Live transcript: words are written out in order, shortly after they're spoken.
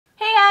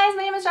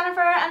is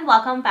Jennifer and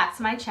welcome back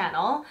to my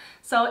channel.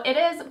 So it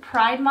is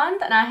Pride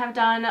Month and I have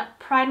done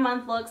Pride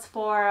Month looks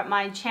for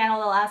my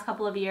channel the last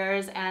couple of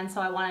years, and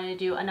so I wanted to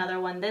do another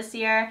one this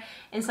year.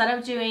 Instead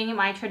of doing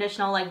my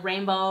traditional like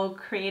rainbow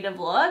creative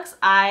looks,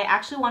 I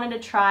actually wanted to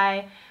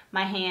try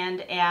my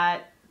hand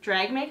at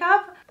drag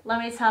makeup. Let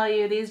me tell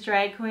you, these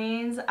drag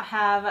queens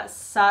have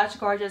such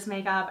gorgeous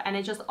makeup and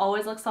it just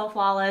always looks so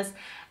flawless,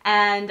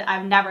 and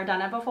I've never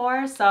done it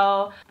before,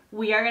 so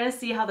we are gonna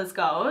see how this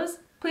goes.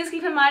 Please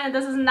keep in mind that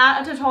this is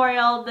not a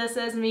tutorial. This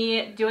is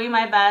me doing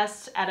my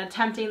best at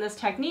attempting this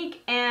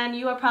technique, and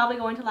you are probably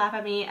going to laugh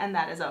at me, and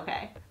that is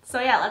okay.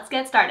 So yeah, let's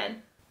get started.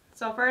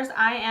 So first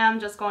I am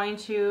just going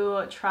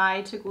to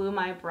try to glue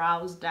my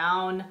brows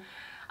down.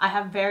 I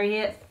have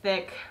very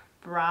thick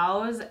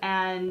brows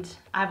and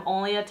I've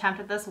only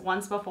attempted this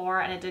once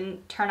before and it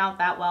didn't turn out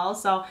that well.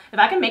 So if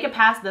I can make it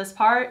past this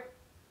part,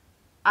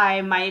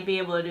 I might be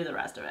able to do the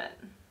rest of it.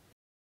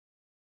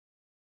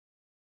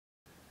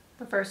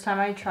 The first time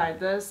I tried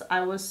this,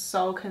 I was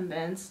so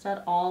convinced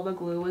that all the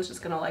glue was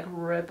just gonna like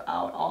rip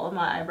out all of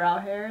my eyebrow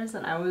hairs,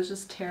 and I was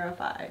just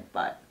terrified,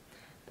 but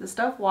this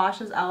stuff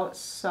washes out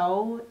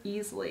so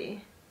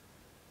easily.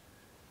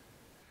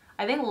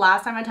 I think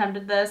last time I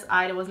attempted this,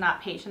 I was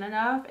not patient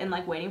enough in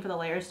like waiting for the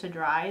layers to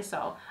dry,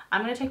 so I'm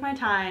gonna take my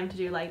time to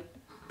do like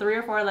 3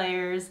 or 4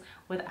 layers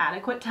with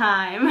adequate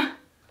time.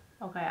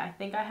 Okay, I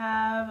think I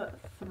have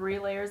 3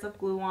 layers of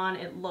glue on.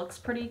 It looks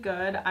pretty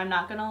good. I'm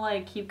not gonna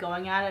like keep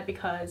going at it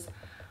because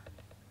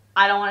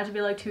I don't want it to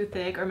be like too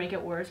thick or make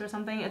it worse or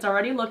something. It's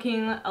already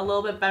looking a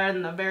little bit better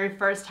than the very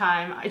first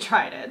time I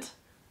tried it.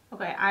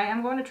 Okay, I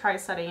am going to try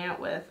setting it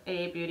with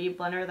a beauty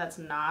blender that's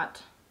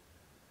not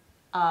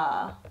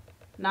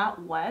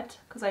wet,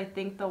 because I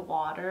think the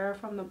water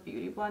from the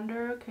beauty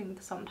blender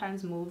can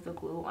sometimes move the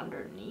glue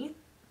underneath.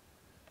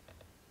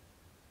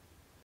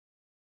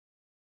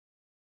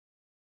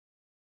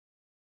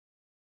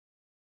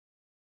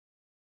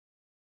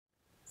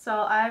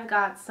 So I've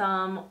got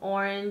some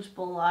orange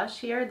blush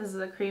here. This is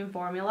a cream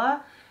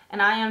formula,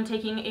 and I am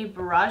taking a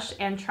brush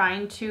and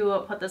trying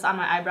to put this on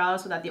my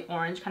eyebrows so that the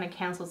orange kind of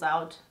cancels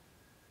out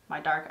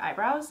my dark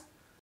eyebrows.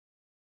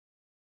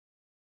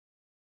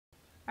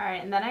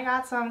 Alright, and then I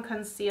got some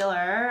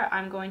concealer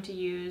I'm going to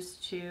use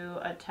to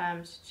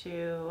attempt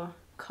to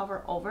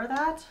cover over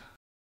that.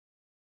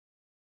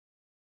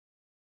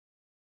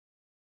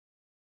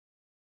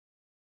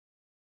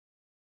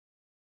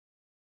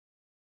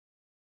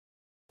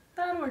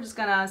 Then we're just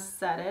gonna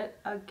set it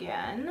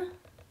again.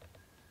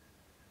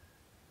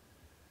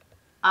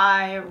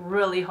 I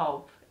really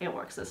hope it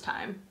works this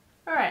time.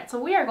 Alright, so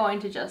we are going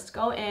to just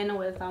go in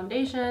with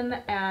foundation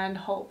and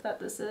hope that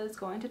this is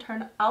going to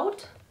turn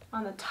out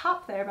on the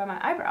top there by my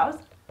eyebrows.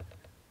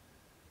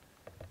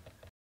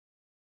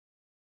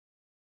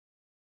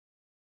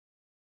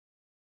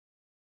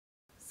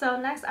 So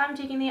next I'm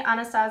taking the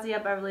Anastasia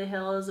Beverly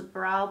Hills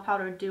Brow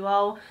Powder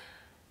Duo,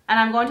 and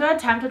I'm going to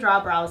attempt to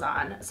draw brows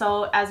on.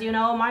 So as you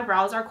know, my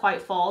brows are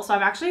quite full, so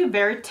I'm actually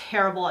very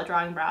terrible at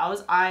drawing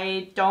brows.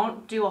 I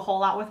don't do a whole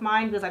lot with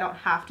mine because I don't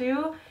have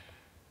to.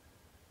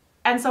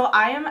 And so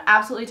I am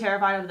absolutely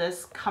terrified of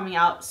this coming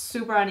out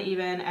super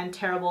uneven and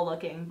terrible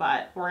looking,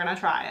 but we're gonna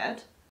try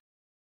it.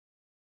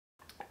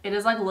 It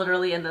is like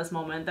literally in this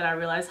moment that I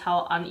realize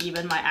how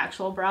uneven my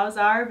actual brows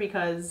are,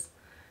 because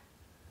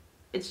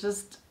it's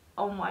just,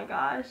 oh my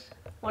gosh.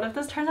 What if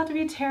this turns out to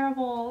be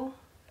terrible?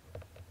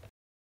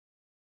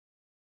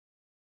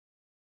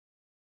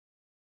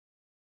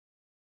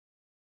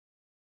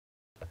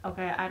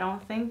 Okay, I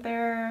don't think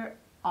they're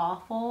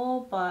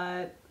awful,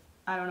 but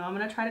I don't know. I'm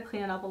gonna try to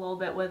clean it up a little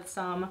bit with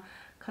some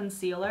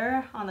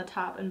concealer on the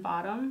top and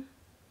bottom.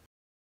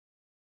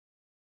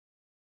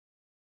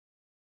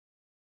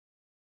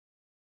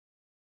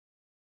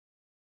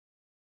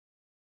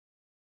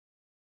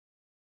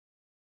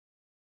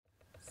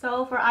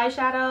 So for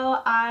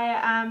eyeshadow, I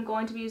am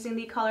going to be using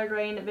the Colored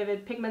Rain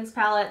Vivid Pigments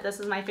palette. This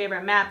is my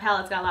favorite matte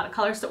palette. It's got a lot of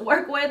colors to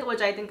work with,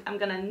 which I think I'm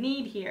gonna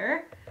need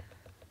here.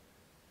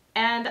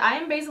 And I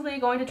am basically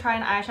going to try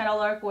an eyeshadow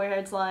look where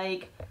it's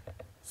like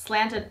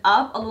slanted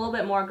up a little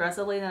bit more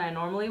aggressively than I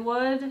normally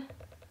would.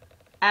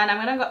 And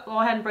I'm gonna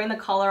go ahead and bring the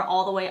color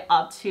all the way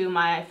up to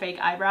my fake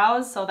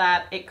eyebrows so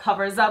that it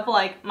covers up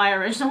like my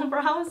original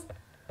brows.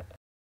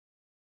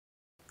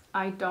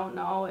 I don't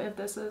know if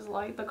this is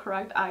like the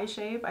correct eye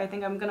shape. I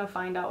think I'm gonna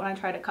find out when I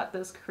try to cut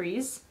this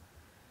crease.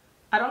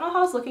 I don't know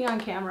how it's looking on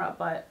camera,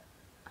 but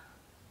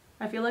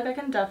I feel like I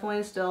can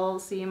definitely still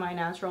see my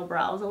natural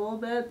brows a little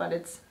bit, but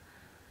it's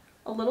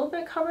a little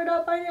bit covered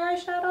up by the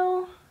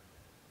eyeshadow.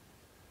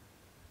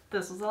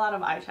 This was a lot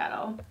of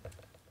eyeshadow.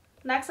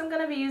 Next I'm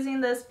gonna be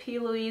using this P.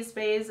 Louise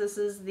base. This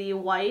is the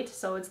white,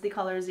 so it's the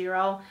color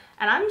 0,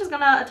 and I'm just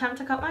gonna attempt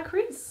to cut my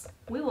crease.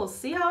 We will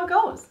see how it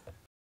goes.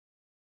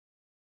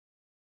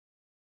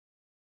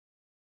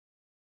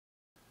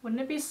 Wouldn't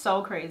it be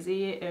so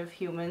crazy if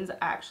humans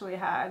actually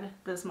had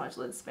this much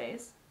lid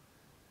space?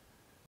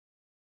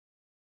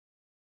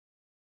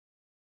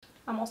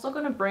 I'm also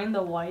going to bring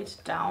the white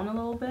down a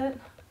little bit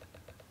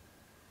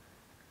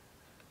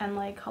and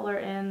like color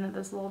in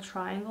this little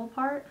triangle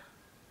part.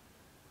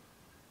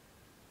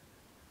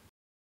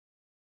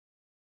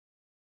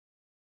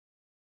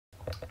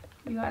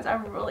 You guys, I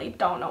really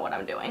don't know what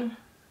I'm doing.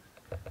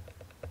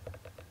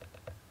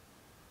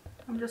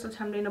 I'm just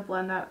attempting to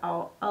blend that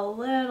out a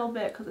little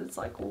bit because it's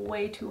like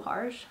way too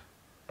harsh.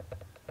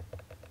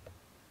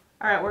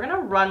 Alright, we're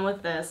gonna run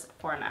with this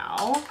for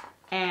now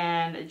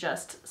and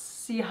just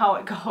see how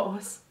it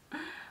goes.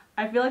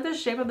 I feel like the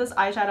shape of this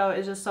eyeshadow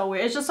is just so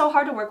weird. It's just so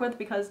hard to work with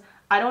because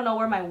I don't know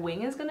where my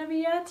wing is gonna be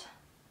yet.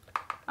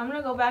 I'm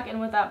gonna go back in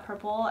with that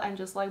purple and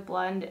just like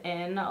blend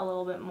in a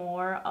little bit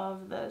more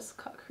of this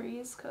cut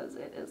crease because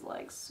it is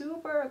like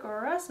super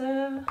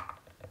aggressive.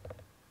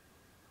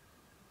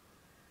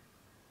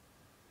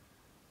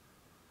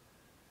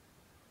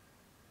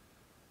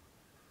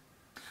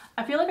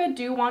 I feel like I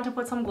do want to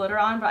put some glitter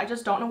on, but I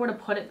just don't know where to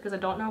put it because I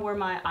don't know where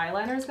my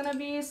eyeliner is gonna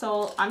be.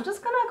 So I'm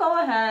just gonna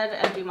go ahead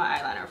and do my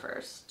eyeliner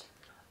first.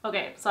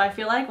 Okay, so I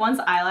feel like once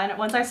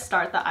I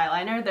start the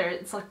eyeliner,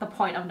 it's like the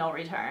point of no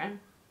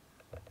return.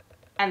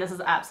 And this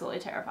is absolutely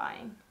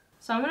terrifying.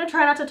 So I'm gonna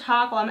try not to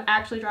talk while I'm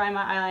actually drawing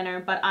my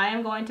eyeliner, but I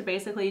am going to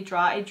basically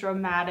draw a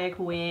dramatic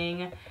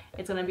wing.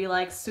 It's gonna be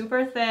like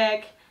super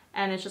thick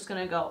and it's just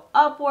gonna go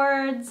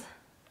upwards.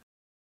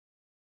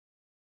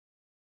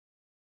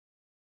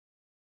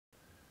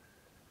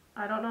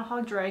 I don't know how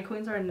drag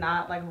queens are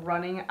not like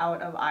running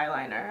out of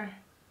eyeliner.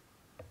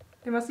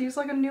 They must use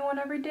like a new one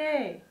every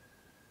day.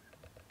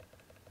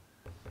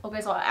 Okay,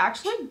 so I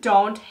actually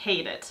don't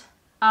hate it.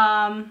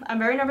 I'm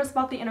very nervous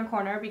about the inner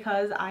corner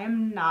because I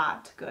am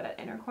not good at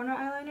inner corner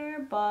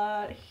eyeliner,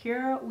 but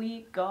here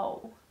we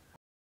go.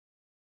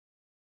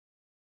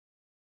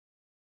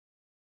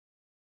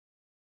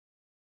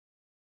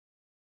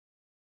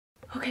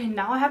 Okay,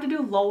 now I have to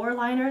do lower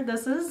liner.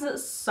 This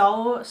is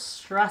so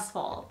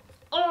stressful.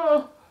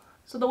 Ugh.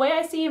 So the way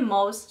I see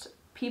most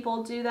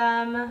people do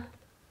them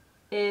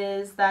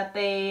is that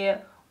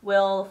they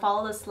will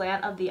follow the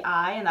slant of the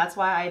eye, and that's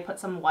why I put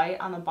some white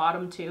on the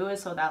bottom too, is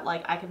so that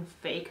like I can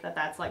fake that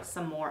that's like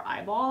some more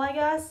eyeball, I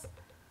guess.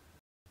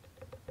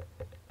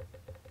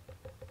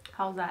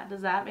 How's that?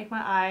 Does that make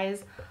my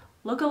eyes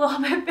look a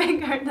little bit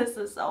bigger? This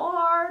is so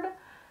hard.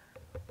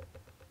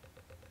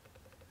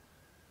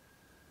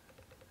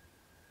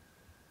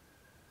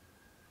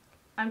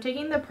 I'm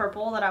taking the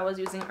purple that I was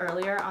using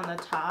earlier on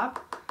the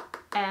top,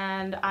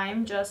 and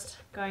I'm just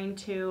going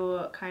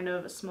to kind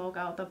of smoke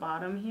out the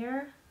bottom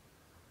here.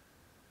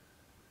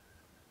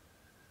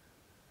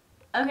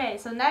 Okay,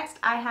 so next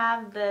I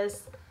have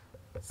this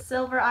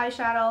silver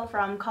eyeshadow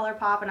from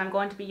ColourPop, and I'm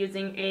going to be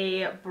using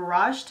a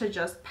brush to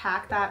just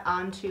pack that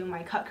onto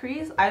my cut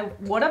crease. I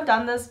would have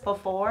done this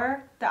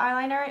before the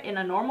eyeliner in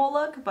a normal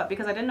look, but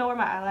because I didn't know where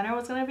my eyeliner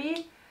was going to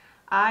be,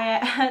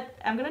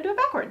 I'm going to do it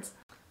backwards.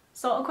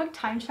 So a quick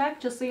time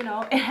check, just so you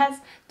know, it has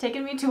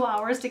taken me 2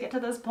 hours to get to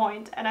this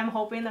point, and I'm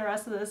hoping the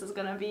rest of this is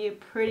going to be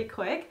pretty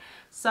quick.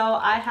 So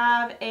I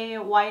have a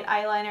white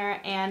eyeliner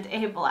and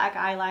a black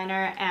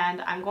eyeliner,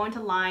 and I'm going to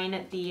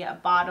line the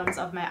bottoms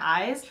of my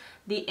eyes,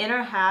 the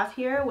inner half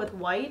here with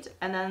white,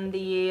 and then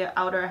the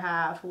outer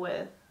half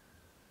with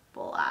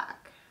black.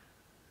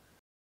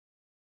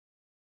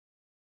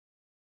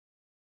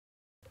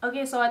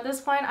 Okay, so at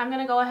this point, I'm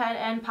gonna go ahead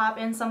and pop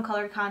in some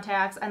colored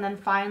contacts and then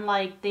find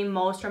like the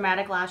most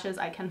dramatic lashes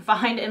I can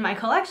find in my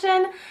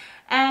collection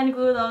and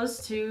glue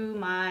those to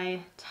my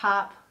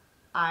top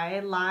eye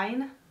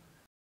line.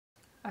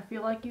 I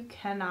feel like you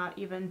cannot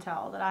even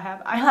tell that I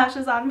have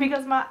eyelashes on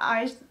because my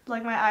eyes,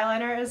 like my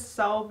eyeliner is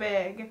so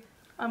big.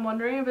 I'm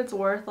wondering if it's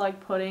worth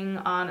like putting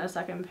on a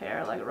second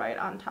pair like right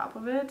on top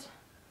of it.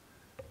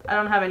 I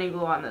don't have any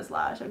glue on this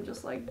lash, I'm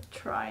just like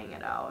trying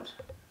it out.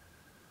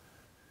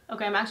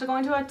 Okay, I'm actually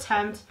going to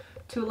attempt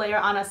to layer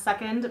on a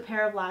second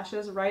pair of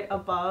lashes right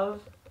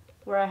above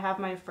where I have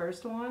my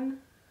first one.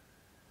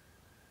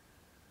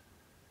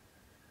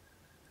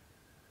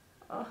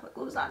 Oh, the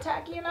glue's not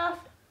tacky enough.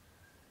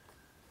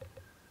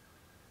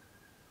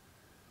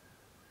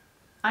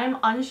 I'm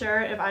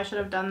unsure if I should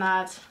have done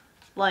that.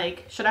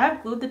 Like, should I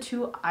have glued the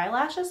two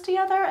eyelashes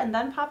together and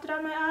then popped it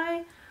on my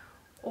eye?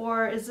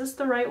 Or is this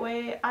the right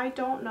way? I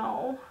don't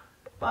know.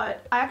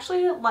 But I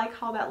actually like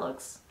how that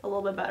looks a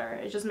little bit better.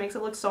 It just makes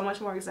it look so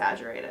much more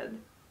exaggerated.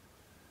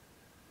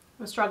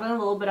 I'm struggling a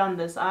little bit on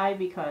this eye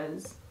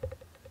because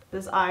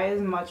this eye is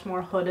much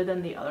more hooded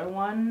than the other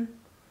one.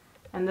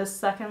 And this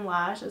second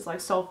lash is like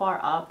so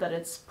far up that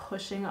it's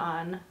pushing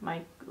on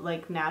my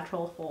like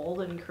natural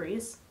fold and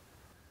crease.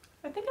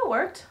 I think it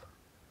worked.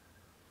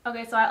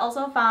 Okay, so I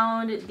also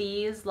found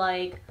these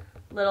like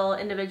little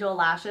individual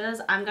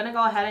lashes. I'm gonna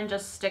go ahead and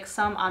just stick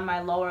some on my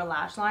lower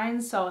lash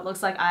line so it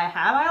looks like I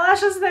have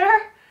eyelashes there.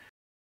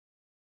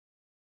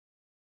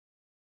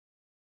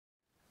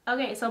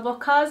 Okay, so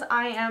because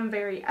I am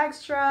very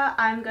extra,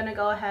 I'm gonna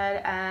go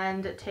ahead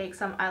and take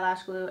some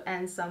eyelash glue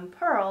and some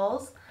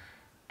pearls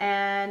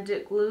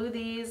and glue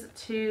these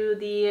to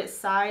the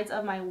sides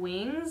of my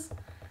wings,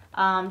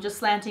 just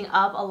slanting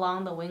up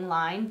along the wing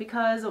line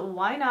because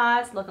why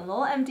not? It's looking a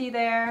little empty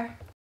there.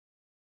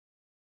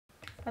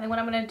 I think what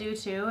I'm going to do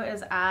too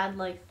is add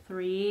like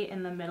 3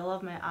 in the middle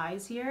of my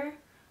eyes here.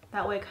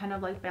 That way it kind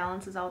of like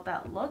balances out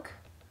that look.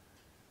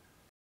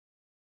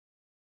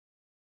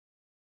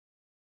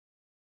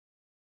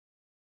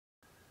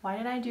 Why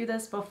did I do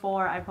this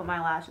before I put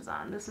my lashes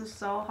on? This is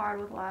so hard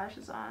with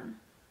lashes on.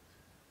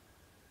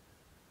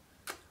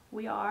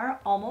 We are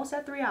almost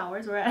at 3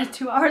 hours. We're at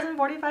 2 hours and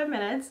 45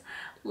 minutes.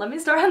 Let me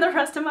start on the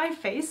rest of my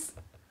face.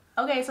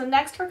 Okay, so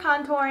next for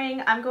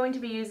contouring, I'm going to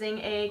be using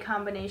a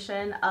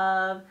combination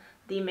of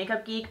the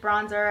Makeup Geek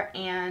bronzer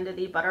and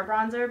the Butter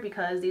bronzer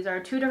because these are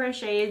two different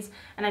shades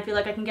and I feel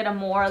like I can get a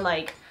more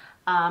like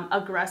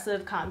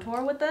aggressive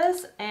contour with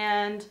this.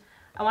 And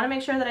I want to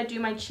make sure that I do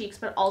my cheeks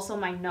but also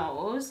my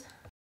nose.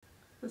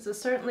 This is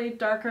certainly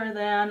darker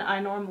than I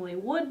normally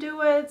would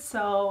do it,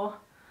 so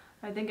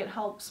I think it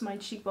helps my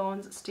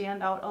cheekbones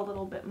stand out a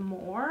little bit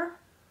more.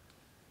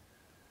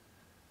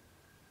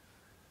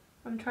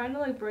 I'm trying to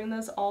like bring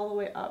this all the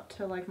way up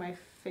to like my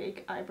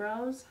fake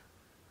eyebrows.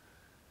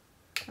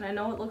 And I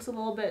know it looks a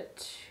little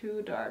bit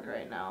too dark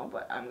right now,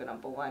 but I'm gonna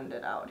blend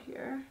it out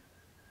here.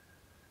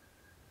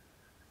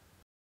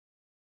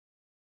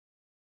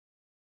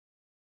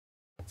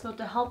 So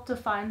to help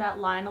define that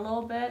line a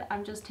little bit,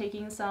 I'm just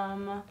taking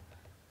some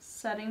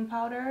setting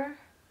powder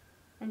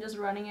and just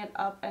running it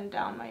up and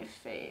down my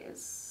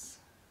face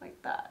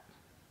like that.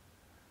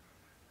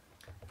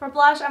 For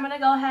blush, I'm going to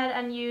go ahead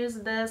and use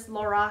this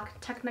Lorac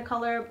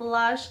Technicolor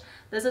blush.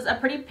 This is a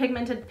pretty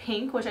pigmented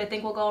pink, which I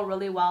think will go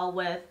really well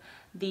with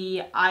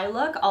the eye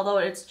look, although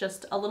it's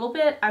just a little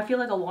bit, I feel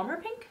like a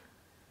warmer pink.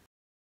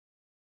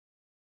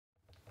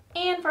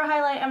 And for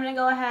highlight, I'm going to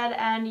go ahead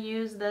and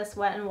use this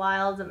Wet n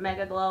Wild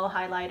Mega Glow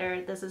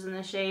highlighter. This is in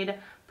the shade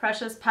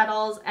Precious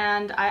Petals,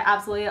 and I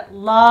absolutely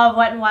love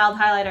Wet n Wild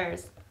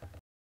highlighters.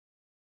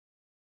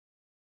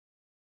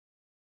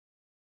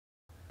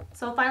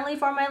 So finally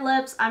for my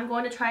lips, I'm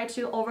going to try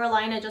to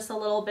overline it just a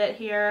little bit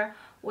here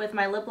with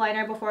my lip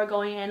liner before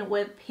going in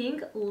with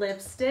pink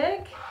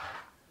lipstick.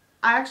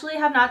 I actually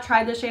have not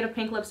tried this shade of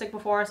pink lipstick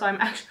before, so I'm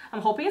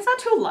hoping it's not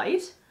too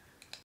light.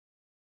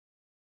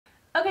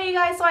 Okay, you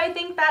guys, so I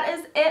think that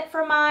is it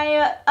for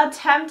my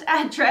attempt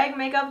at drag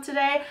makeup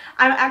today.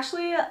 I'm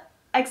actually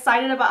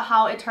excited about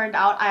how it turned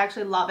out. I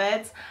actually love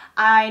it.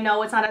 I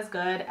know it's not as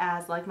good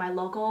as like my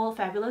local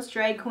fabulous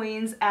drag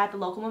queens at the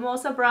local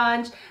mimosa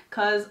brunch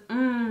because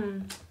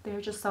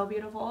they're just so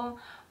beautiful.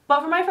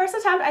 But for my first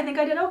attempt, I think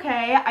I did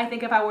okay. I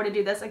think if I were to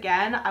do this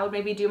again, I would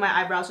maybe do my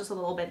eyebrows just a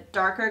little bit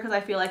darker because I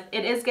feel like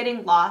it is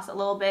getting lost a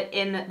little bit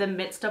in the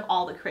midst of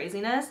all the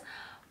craziness.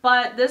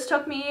 But this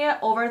took me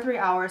over 3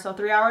 hours, so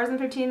 3 hours and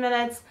 15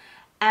 minutes,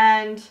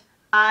 and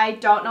I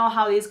don't know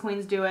how these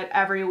queens do it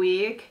every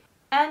week.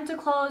 And to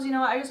close, you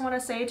know, I just want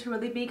to say to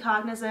really be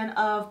cognizant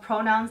of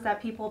pronouns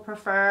that people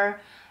prefer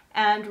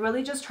and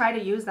really just try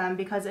to use them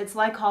because it's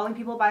like calling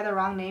people by the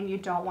wrong name. You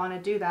don't want to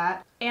do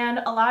that. And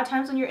a lot of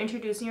times when you're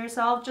introducing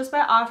yourself, just by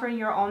offering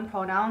your own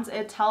pronouns,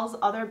 it tells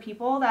other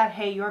people that,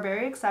 hey, you're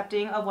very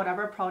accepting of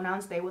whatever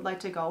pronouns they would like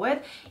to go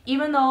with.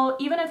 Even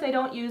if they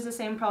don't use the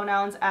same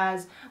pronouns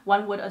as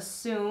one would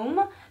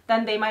assume,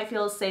 then they might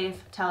feel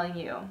safe telling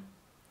you.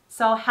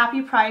 So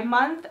happy Pride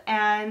Month,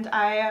 and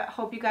I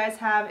hope you guys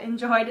have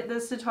enjoyed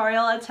this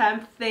tutorial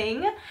attempt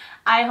thing.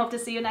 I hope to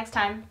see you next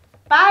time.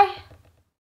 Bye!